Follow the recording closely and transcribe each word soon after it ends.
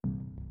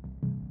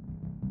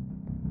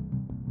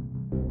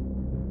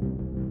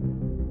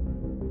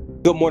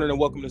Good morning and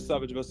welcome to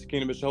Savage Vesta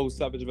Kingdom. It's your host,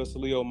 Savage Vesta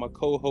Leo, my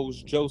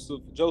co-host,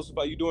 Joseph. Joseph,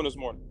 how you doing this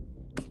morning?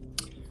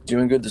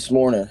 Doing good this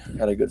morning.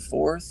 Had a good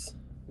fourth.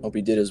 Hope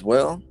you did as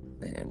well.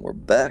 And we're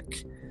back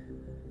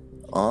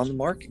on the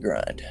market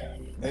grind.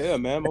 Yeah,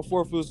 man, my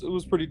fourth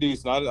was pretty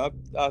decent.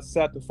 I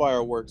sat the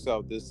fireworks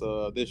out this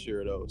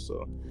year though,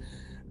 so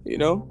you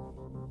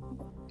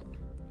know.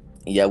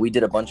 Yeah, we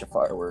did a bunch of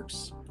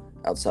fireworks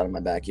outside of my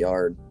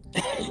backyard.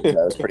 That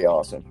was pretty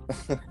awesome.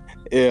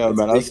 Yeah, It's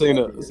a man, I big seen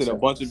event a here, seen a so.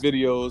 bunch of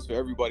videos for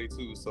everybody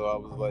too. So I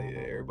was like,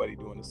 yeah, everybody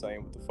doing the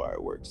same with the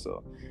fireworks.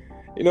 So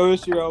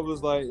this year I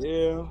was like,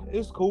 yeah,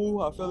 it's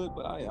cool. I feel it,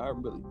 but I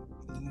really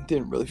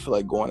didn't really feel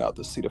like going out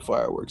to see the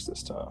fireworks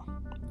this time.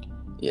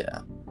 Yeah.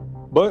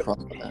 But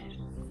Probably.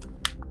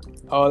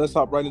 let's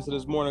hop right into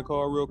this morning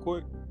call real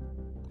quick.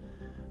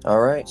 All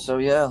right. So,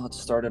 yeah, let's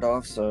start it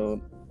off.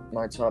 So,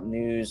 my top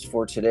news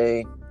for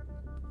today,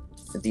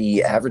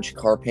 the average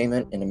car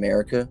payment in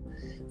America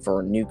for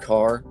a new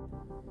car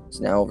is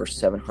now over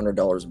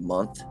 $700 a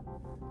month,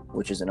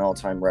 which is an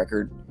all-time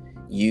record.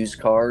 Used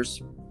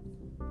cars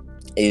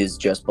is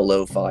just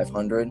below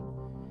 500,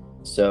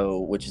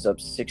 so which is up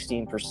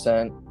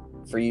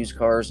 16% for used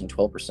cars and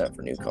 12%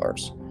 for new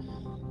cars.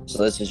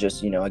 So this is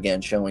just,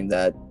 again, showing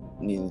that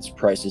these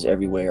prices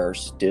everywhere are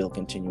still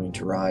continuing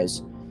to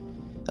rise.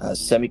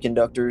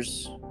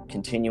 Semiconductors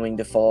continuing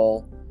to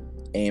fall.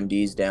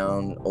 AMD's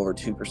down over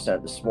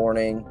 2% this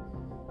morning.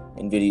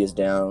 Nvidia's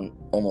down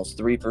almost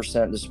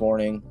 3% this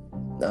morning.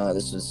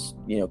 This is,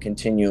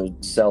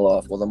 continued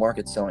sell-off. Well, the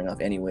market's selling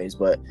off anyways,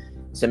 but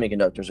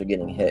semiconductors are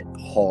getting hit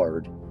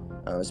hard,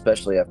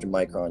 especially after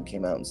Micron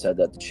came out and said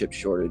that the chip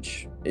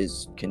shortage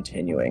is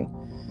continuing.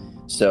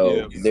 So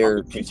Yeah,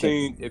 they're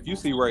if you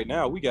see right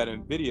now, we got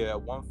Nvidia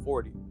at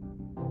 140.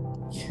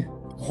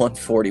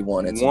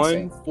 141. It's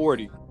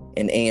 140. insane.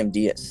 And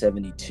AMD at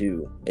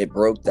 72. It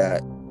broke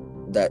that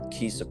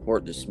key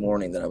support this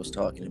morning that I was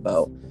talking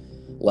about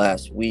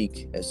last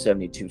week at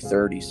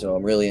 72.30. So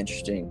I'm really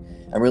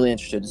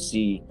interested to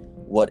see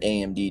what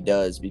AMD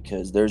does,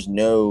 because there's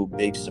no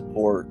big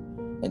support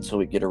until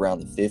we get around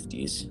the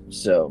 50s.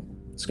 So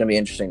it's going to be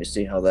interesting to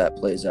see how that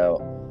plays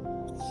out.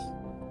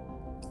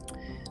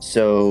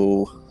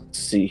 So let's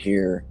see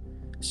here.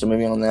 So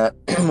moving on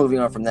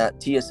from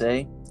that,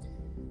 TSA,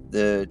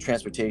 the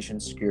Transportation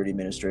Security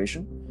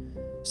Administration,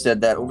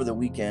 said that over the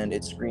weekend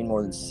it screened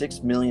more than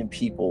 6 million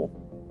people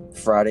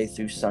Friday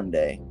through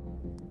Sunday.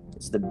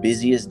 It's the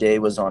busiest day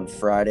was on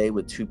Friday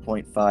with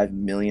 2.5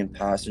 million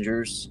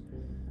passengers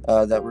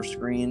that were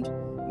screened,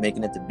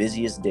 making it the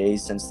busiest day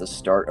since the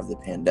start of the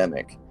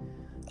pandemic.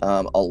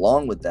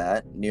 Along with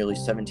that, nearly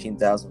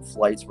 17,000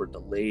 flights were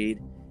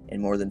delayed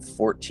and more than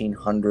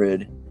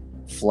 1,400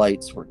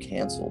 flights were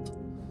canceled.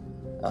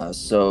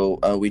 So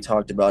we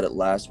talked about it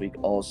last week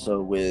also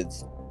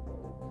with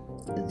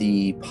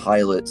the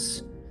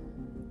pilots,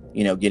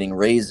 getting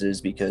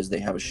raises because they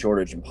have a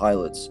shortage in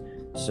pilots.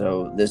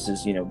 So this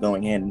is,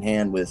 going hand in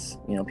hand with,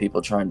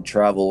 people trying to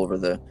travel over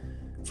the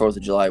 4th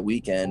of July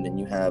weekend, and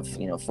you have,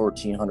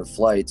 1,400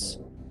 flights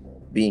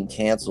being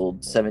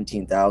canceled,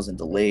 17,000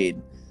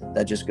 delayed.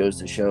 That just goes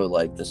to show,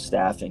 like, the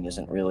staffing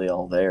isn't really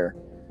all there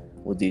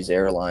with these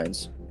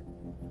airlines.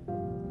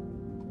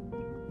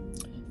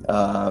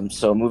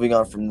 So moving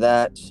on from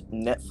that,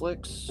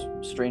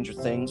 Netflix, Stranger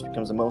Things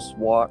becomes the most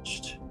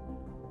watched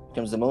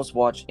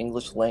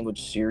English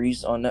language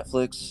series on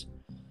Netflix.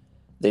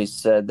 They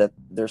said that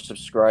their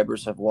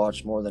subscribers have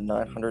watched more than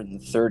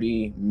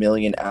 930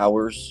 million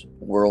hours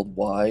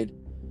worldwide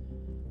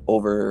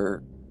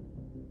over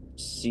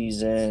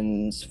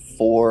season's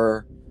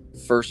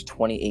first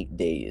 28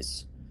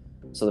 days.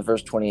 So the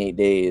first 28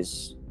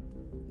 days,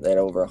 they had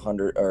over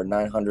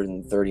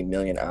 930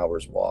 million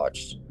hours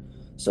watched.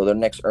 So their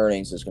next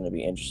earnings is going to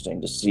be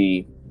interesting to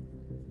see.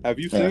 Have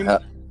you seen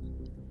it?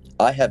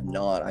 I have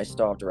not. I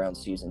stopped around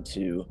season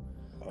 2.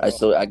 I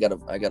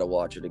gotta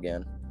watch it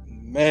again.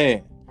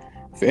 Man,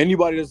 for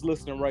anybody that's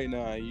listening right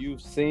now,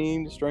 you've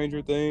seen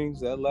Stranger Things,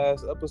 that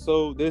last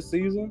episode this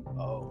season?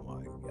 Oh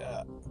my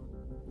god.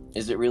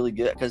 Is it really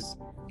good? Because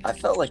I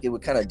felt like it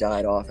would kind of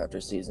died off after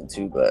season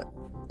 2, but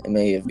it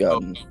may have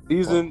gotten...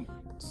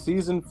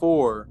 Season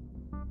 4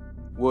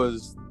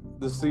 was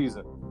the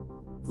season.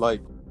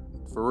 Like,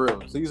 for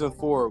real. Season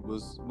 4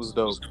 was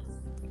dope.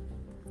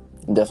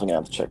 I'm definitely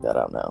gonna have to check that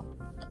out now.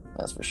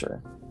 That's for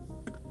sure.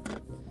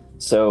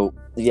 So,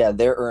 yeah,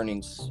 their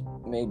earnings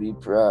may be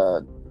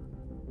good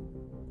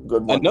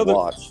one to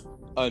watch.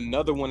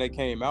 Another one that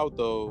came out,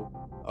 though,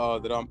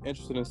 that I'm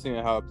interested in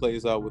seeing how it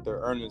plays out with their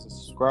earnings and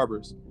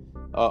subscribers,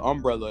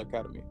 Umbrella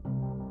Academy.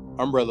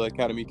 Umbrella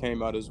Academy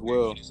came out as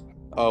well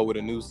with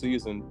a new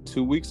season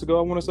 2 weeks ago,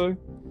 I want to say.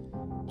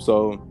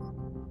 So...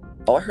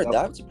 Oh, I heard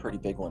that was a pretty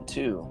big one,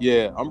 too.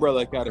 Yeah,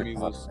 Umbrella Academy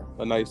was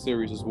a nice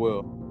series as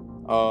well.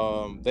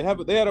 They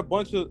had a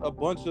bunch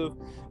of.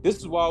 This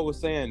is why I was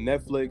saying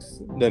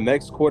Netflix. The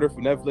next quarter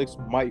for Netflix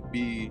might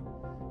be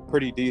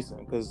pretty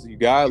decent because you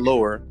got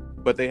lower,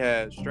 but they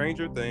had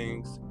Stranger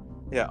Things,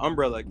 they had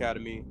Umbrella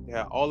Academy, they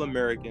had All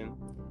American,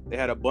 they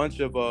had a bunch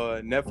of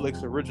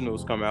Netflix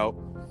originals come out.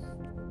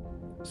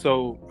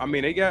 So I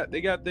mean, they got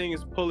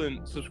things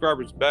pulling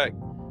subscribers back,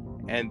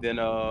 and then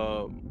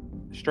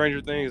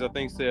Stranger Things I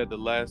think said the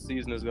last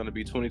season is going to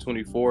be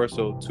 2024,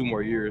 so 2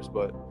 more years,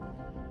 but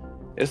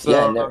it's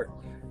Yeah,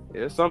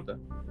 it's something.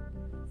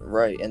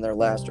 right. In their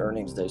last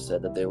earnings, they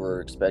said that they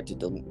were expected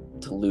to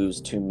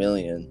lose 2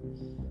 million.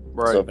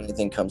 So Right. if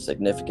anything comes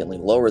significantly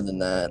lower than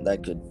that,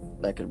 that could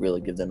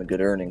really give them a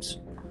good earnings.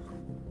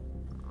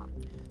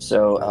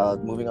 So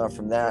moving on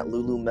from that,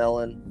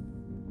 Lululemon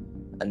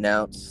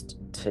announced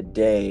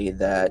today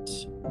that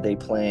they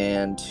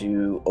plan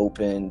to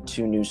open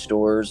 2 new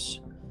stores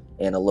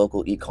and a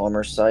local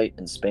e-commerce site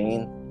in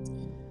Spain.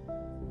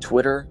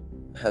 Twitter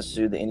has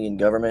sued the Indian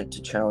government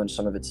to challenge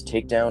some of its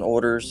takedown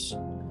orders.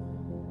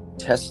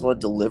 Tesla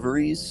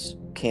deliveries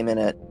came in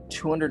at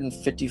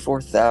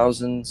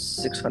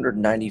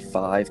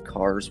 254,695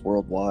 cars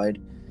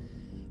worldwide,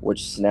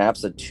 which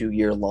snaps a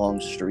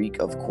 2-year-long streak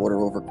of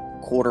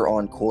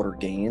quarter-on-quarter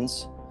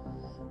gains.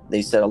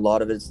 They said a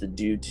lot of it's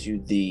due to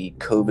the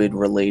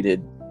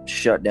COVID-related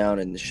shutdown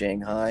in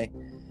Shanghai,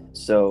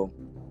 so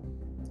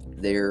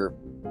their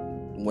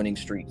winning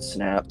streak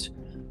snapped,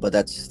 but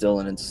that's still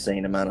an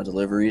insane amount of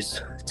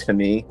deliveries to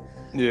me.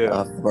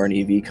 Yeah. For an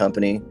EV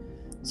company.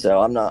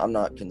 So I'm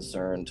not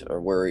concerned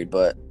or worried,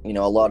 but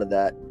a lot of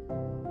that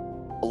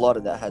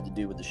had to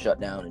do with the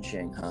shutdown in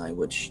Shanghai,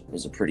 which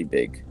is a pretty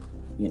big,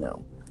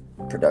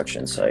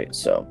 production site.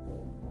 So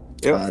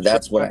Yep.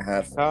 that's what I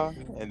have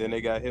And then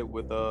they got hit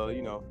with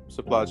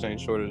supply chain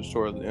shortage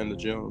toward the end of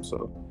June.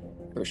 So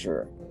for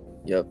sure.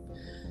 Yep.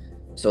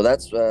 So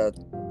that's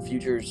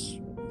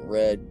futures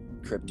red,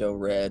 crypto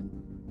red.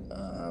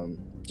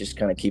 Just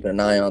kind of keeping an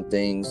eye on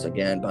things.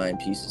 Again, buying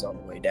pieces on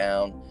the way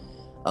down.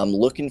 I'm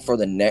looking for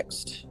the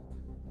next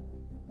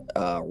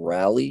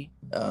rally.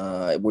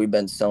 We've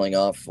been selling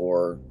off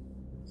for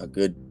a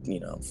good,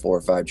 4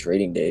 or 5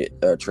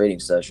 trading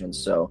sessions.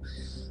 So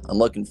I'm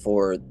looking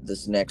for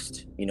this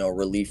next,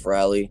 relief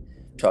rally.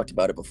 Talked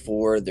about it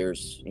before.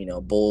 There's,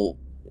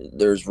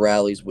 there's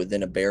rallies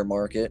within a bear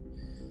market.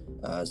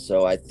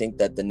 So I think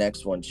that the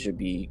next one should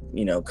be,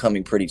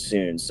 coming pretty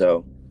soon.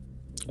 So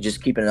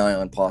just keep an eye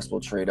on possible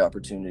trade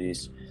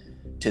opportunities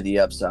to the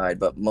upside,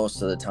 but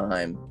most of the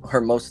time, or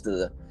most of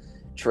the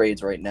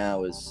trades right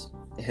now is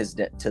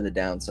to the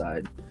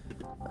downside.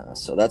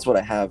 So that's what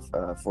I have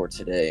for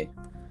today.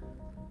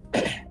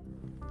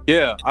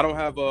 yeah, I don't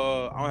have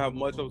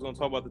much. I was gonna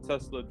talk about the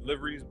Tesla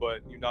deliveries, but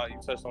you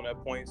touched on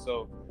that point.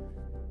 So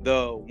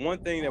the one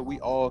thing that we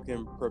all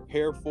can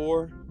prepare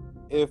for,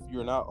 if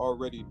you're not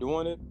already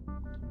doing it,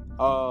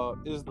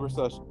 is the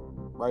recession.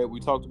 Right? We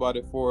talked about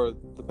it for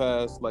the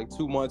past like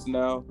 2 months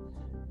now,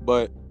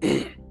 but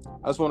I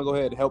just want to go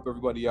ahead and help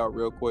everybody out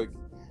real quick.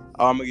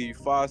 I'm gonna give you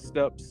 5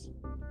 steps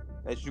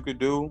that you could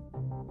do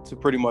to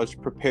pretty much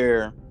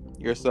prepare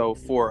yourself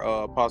for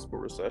a possible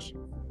recession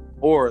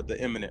or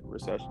the imminent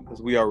recession,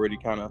 because we already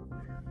kind of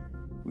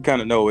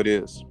know it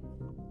is.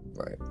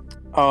 Right.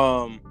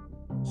 So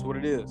what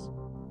it is,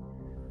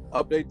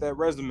 update that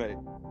resume.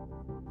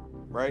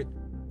 Right.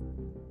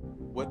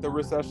 With the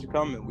recession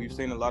coming, we've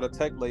seen a lot of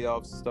tech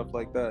layoffs and stuff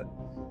like that.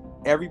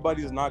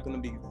 Everybody's not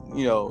going to be,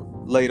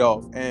 laid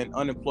off, and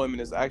unemployment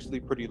is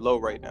actually pretty low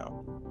right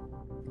now.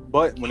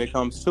 But when it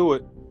comes to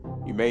it,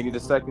 you may need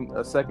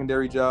a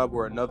secondary job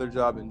or another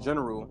job in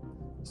general.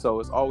 So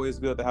it's always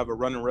good to have a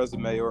running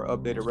resume or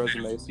updated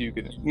resume so you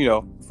can,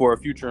 for a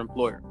future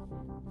employer.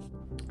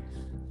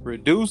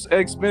 Reduce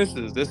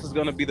expenses. This is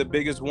going to be the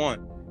biggest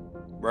one,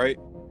 right?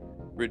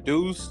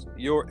 Reduce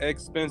your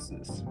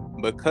expenses.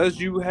 Because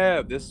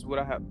this is what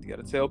I got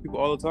to tell people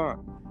all the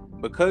time.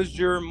 Because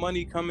your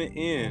money coming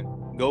in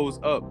goes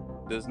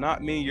up does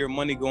not mean your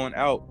money going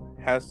out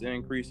has to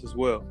increase as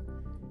well.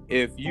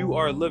 If you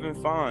are living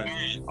fine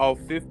off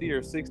 50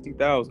 or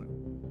 60,000,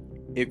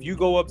 if you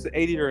go up to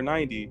 80 or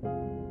 90,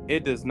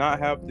 it does not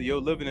have to,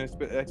 your living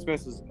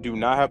expenses do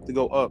not have to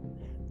go up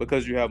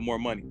because you have more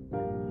money.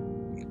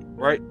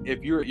 Right?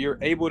 If you're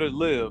able to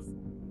live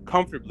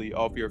comfortably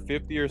off your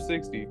 50 or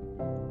 60,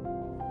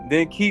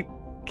 then keep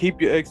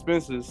your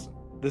expenses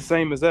the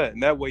same as that.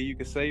 And that way you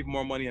can save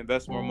more money,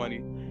 invest more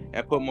money,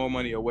 and put more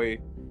money away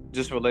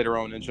just for later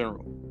on in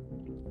general.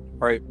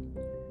 Right?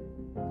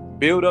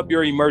 Build up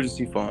your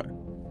emergency fund.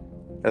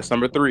 That's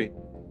number 3.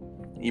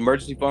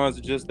 Emergency funds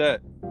are just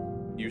that.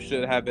 You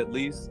should have at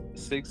least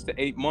 6 to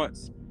 8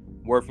 months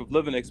worth of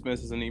living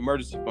expenses in the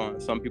emergency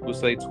fund. Some people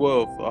say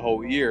 12, a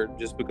whole year,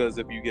 just because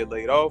if you get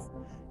laid off,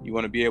 you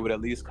want to be able to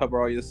at least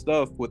cover all your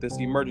stuff with this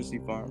emergency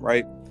fund,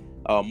 right?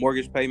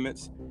 Mortgage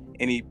payments,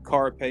 any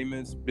car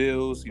payments,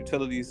 bills,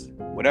 utilities,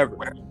 whatever.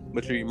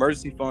 But your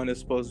emergency fund is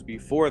supposed to be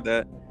for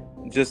that,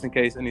 just in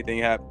case anything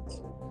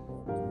happens.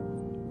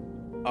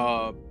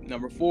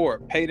 Number 4,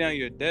 pay down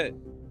your debt.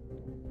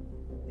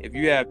 If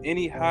you have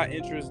any high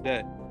interest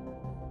debt,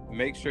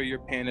 make sure you're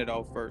paying it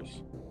off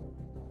first.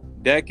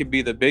 That could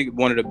be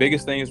one of the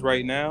biggest things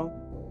right now.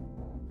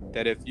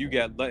 That if you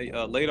get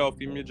laid off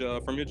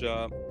from your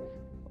job,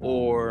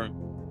 or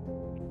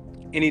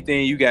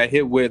anything you got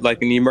hit with,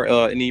 like an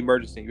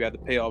emergency, you have to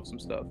pay off some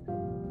stuff.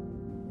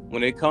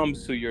 When it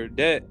comes to your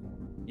debt,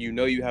 You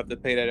know you have to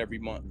pay that every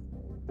month,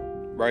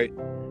 right?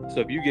 So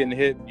if you're getting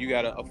hit, you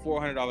got a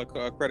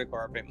 $400 credit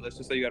card payment. Let's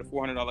just say you got a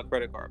 $400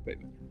 credit card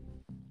payment.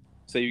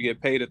 So you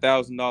get paid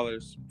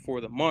 $1,000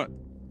 for the month.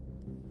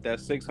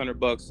 That's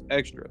 $600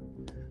 extra.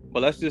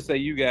 But let's just say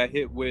you got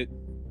hit with,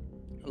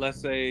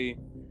 let's say,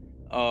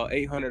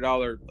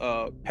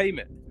 $800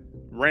 payment,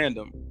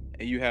 random,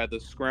 and you had to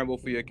scramble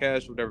for your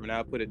cash, or whatever.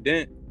 Now put a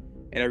dent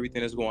and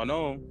everything that's going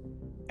on,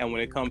 and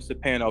when it comes to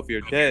paying off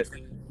your debt,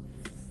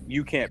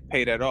 you can't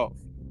pay that off,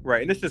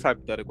 right? And it's just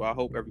hypothetical. I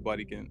hope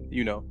everybody can,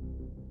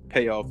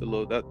 pay off the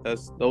little,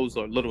 those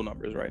are little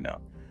numbers right now.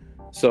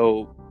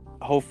 So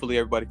hopefully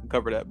everybody can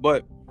cover that.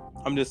 But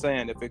I'm just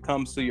saying, if it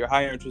comes to your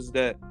high interest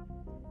debt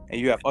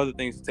and you have other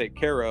things to take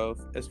care of,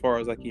 as far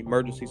as like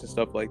emergencies and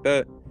stuff like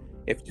that,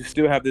 if you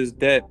still have this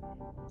debt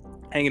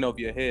hanging over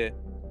your head,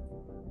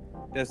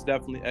 that's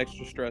definitely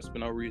extra stress for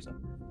no reason,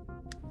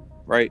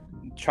 right?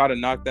 Try to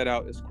knock that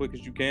out as quick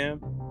as you can.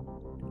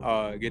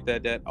 Get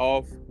that debt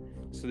off,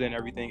 so then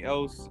everything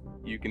else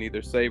you can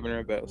either save or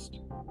invest.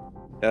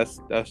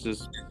 That's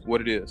just what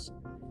it is.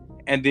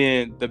 And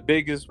then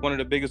one of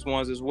the biggest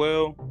ones as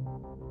well,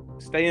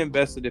 stay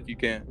invested if you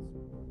can.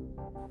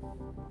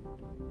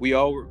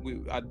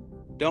 I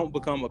don't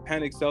become a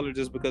panic seller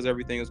just because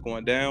everything is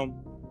going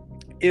down.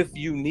 If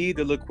you need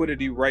the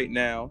liquidity right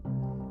now,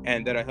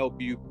 and that'll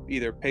help you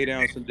either pay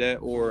down some debt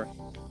or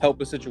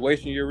help a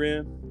situation you're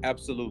in,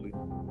 absolutely,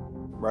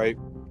 right?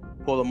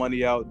 Pull the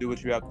money out, do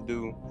what you have to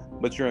do.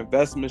 But your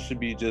investments should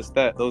be just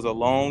that. Those are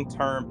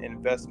long-term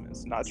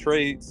investments, not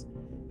trades,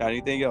 not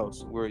anything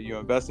else. Where you're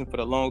investing for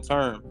the long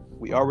term.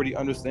 We already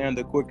understand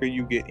the quicker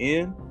you get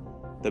in,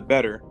 the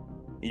better.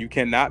 You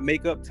cannot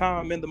make up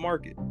time in the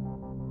market.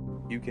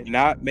 You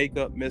cannot make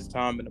up missed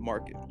time in the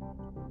market.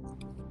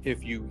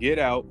 If you get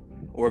out,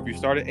 or if you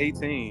start at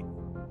 18,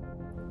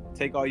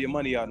 take all your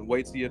money out and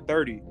wait till you're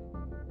 30.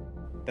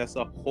 That's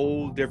a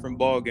whole different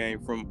ball game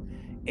from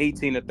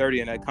 18 to 30,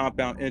 and that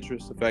compound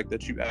interest effect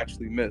that you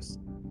actually missed.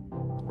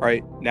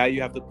 Right now,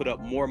 you have to put up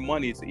more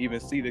money to even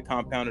see the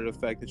compounded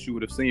effect that you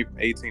would have seen from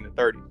 18 to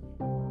 30.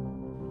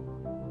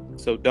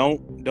 So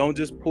don't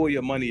just pull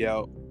your money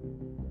out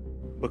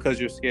because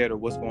you're scared of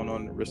what's going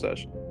on in the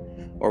recession,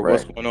 or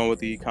what's going on with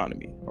the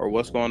economy, or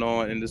what's going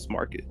on in this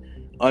market.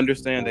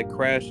 Understand that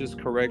crashes,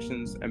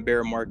 corrections, and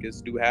bear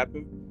markets do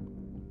happen.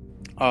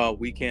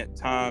 We can't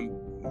time,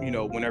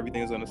 when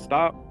everything's going to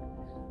stop,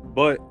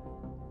 but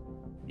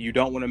you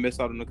don't want to miss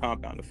out on the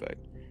compound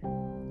effect.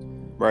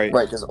 Right,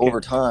 because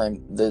over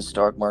time, the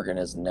stock market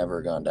has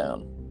never gone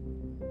down,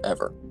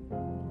 ever.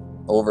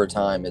 Over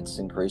time, it's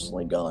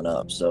increasingly gone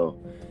up. So,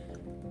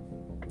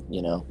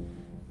 you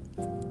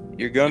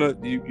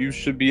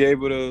should be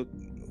able to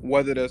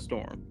weather that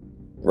storm.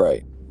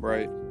 Right.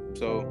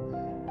 So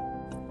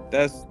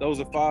those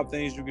are 5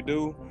 things you could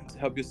do to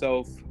help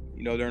yourself,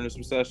 during this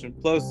recession.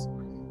 Plus,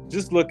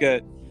 just look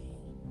at,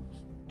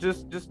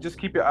 just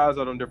keep your eyes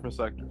out on different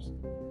sectors.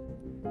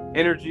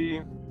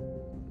 Energy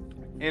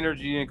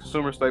and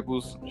consumer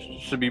staples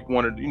should be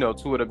one of,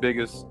 2 of the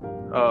biggest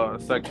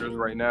sectors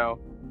right now.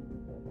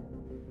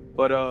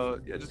 But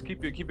just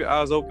keep your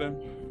eyes open.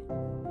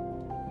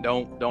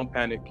 Don't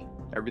panic.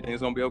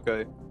 Everything's gonna be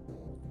okay.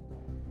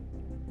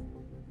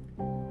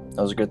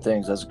 Those are good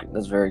things.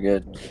 That's very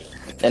good.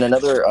 And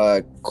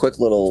another quick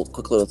little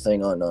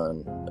thing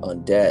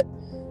on debt.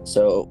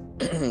 So,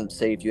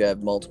 say if you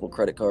have multiple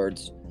credit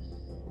cards,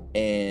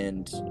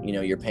 and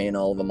you're paying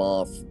all of them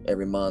off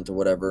every month or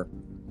whatever,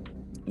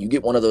 you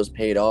get one of those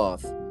paid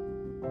off,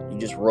 you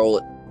just roll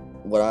it.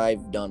 What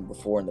I've done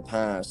before in the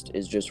past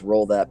is just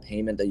roll that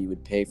payment that you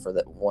would pay for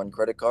that one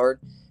credit card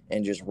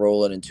and just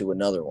roll it into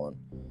another one.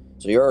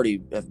 So you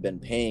already have been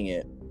paying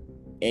it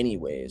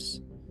anyways.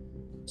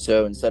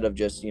 So instead of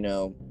just,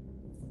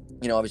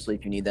 obviously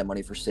if you need that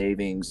money for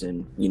savings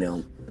and,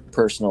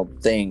 personal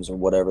things or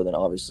whatever, then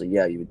obviously,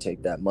 yeah, you would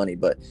take that money.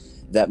 But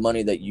that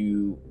money that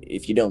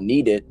if you don't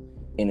need it,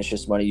 and it's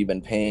just money you've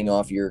been paying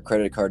off your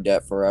credit card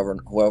debt forever,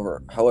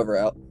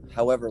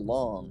 however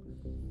long,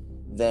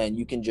 then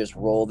you can just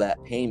roll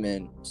that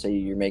payment. Say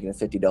you're making a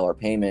 $50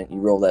 payment, you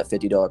roll that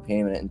 $50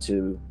 payment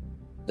into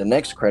the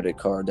next credit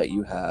card that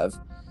you have,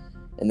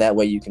 and that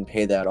way you can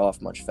pay that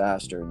off much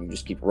faster, and you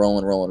just keep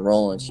rolling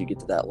so you get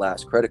to that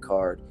last credit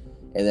card.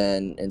 And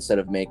then instead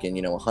of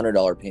making a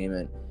 $100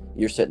 payment,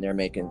 you're sitting there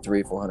making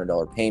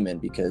 $300-400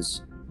 payment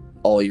because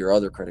all your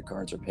other credit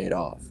cards are paid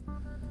off.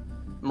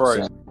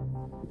 Right.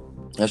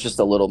 So that's just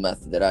a little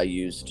method that I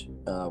used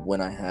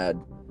when I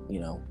had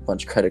a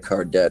bunch of credit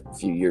card debt a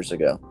few years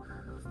ago.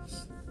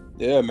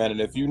 Yeah, man. And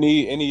if you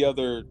need any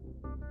other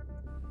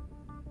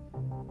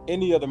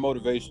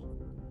motivation,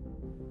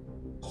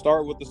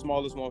 start with the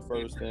smallest one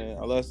first. And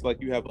unless like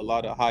you have a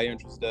lot of high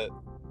interest debt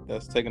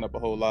that's taking up a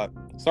whole lot,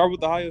 start with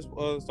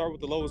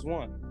the lowest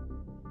one.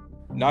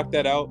 Knock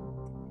that out,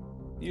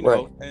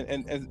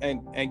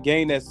 and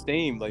gain that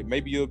steam. Like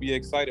maybe you'll be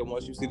excited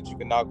once you see that you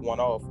can knock one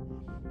off,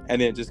 and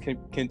then just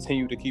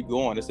continue to keep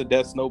going. It's a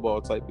debt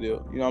snowball type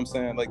deal. You know what I'm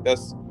saying? Like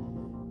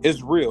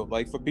it's real.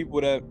 Like for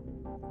people that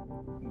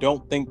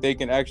don't think they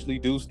can actually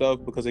do stuff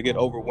because they get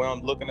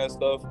overwhelmed looking at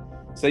stuff.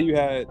 Say you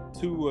had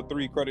 2 or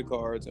 3 credit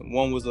cards, and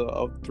one was a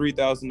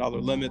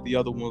 $3,000 limit, the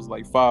other one was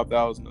like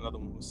 $5,000, another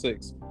one was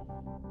 $6,000.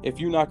 If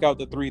you knock out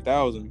the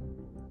 $3,000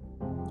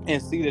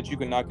 and see that you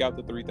can knock out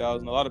the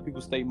 $3,000, a lot of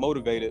people stay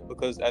motivated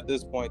because at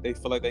this point they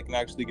feel like they can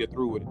actually get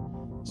through with it.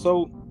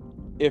 So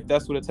if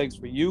that's what it takes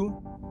for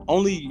you,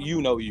 only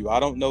you know you. I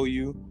don't know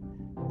you,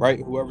 right?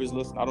 Whoever's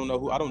listening, I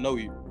don't know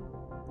you,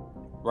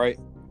 right?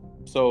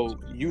 So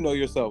you know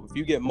yourself. If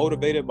you get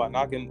motivated by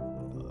knocking,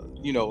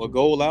 a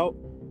goal out,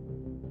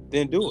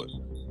 then do it.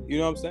 You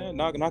know what I'm saying?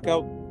 Knock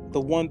out the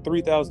one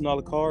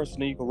 $3,000 car, so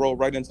then you can roll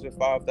right into the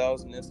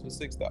 5,000, into the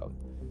 6,000.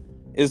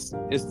 It's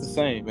the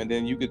same, and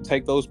then you could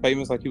take those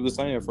payments, like you were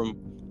saying, from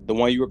the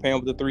one you were paying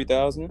with the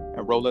 3,000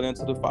 and roll it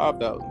into the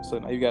 5,000. So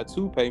now you got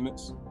 2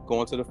 payments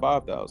going to the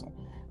 5,000.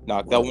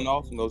 Knock that one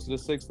off and go to the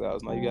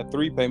 6,000. Now you got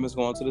 3 payments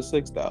going to the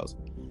 6,000.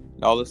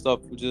 And all this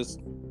stuff just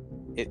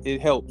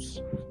it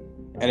helps,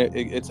 and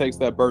it takes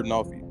that burden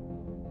off you.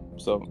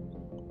 So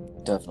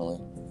definitely,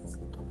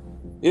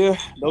 yeah,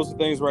 those are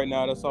things right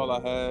now. That's all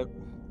I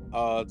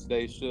have.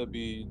 Today should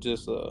be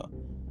just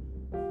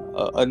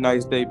a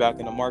nice day back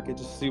in the market,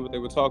 just to see what they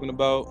were talking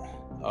about.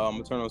 I'm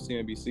gonna turn on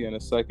CNBC in a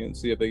second,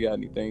 see if they got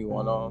anything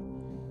going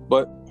on.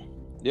 But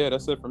yeah,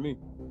 that's it for me.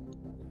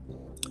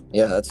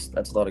 Yeah, that's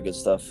a lot of good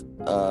stuff.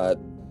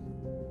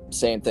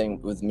 Same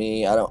thing with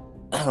me. I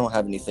don't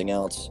have anything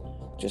else.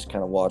 Just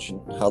kind of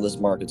watching how this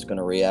market's going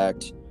to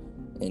react,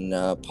 and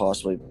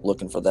possibly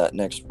looking for that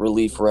next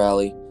relief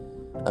rally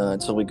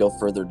until we go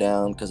further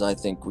down, because I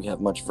think we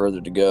have much further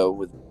to go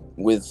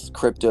with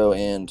crypto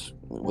and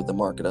with the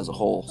market as a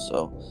whole.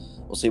 So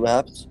we'll see what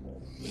happens.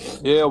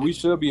 Yeah, we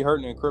should be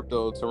hurting in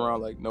crypto to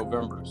around like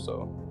November.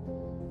 So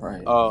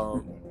right.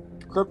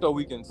 Crypto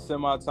we can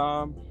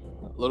semi-time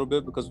a little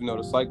bit because we know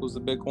the cycles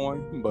of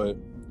Bitcoin, but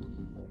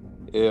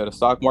yeah, the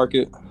stock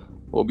market,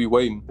 we'll be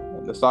waiting.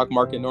 The stock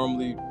market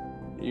normally,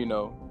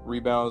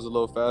 rebounds a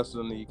little faster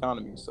than the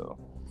economy. So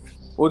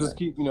we'll just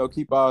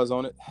keep eyes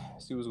on it,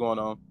 see what's going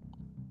on.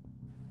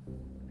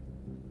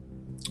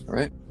 All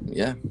right.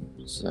 Yeah.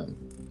 So.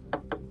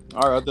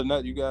 All right. Other than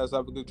that, you guys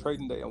have a good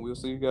trading day, and we'll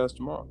see you guys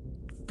tomorrow.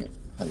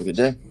 Have a good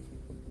day.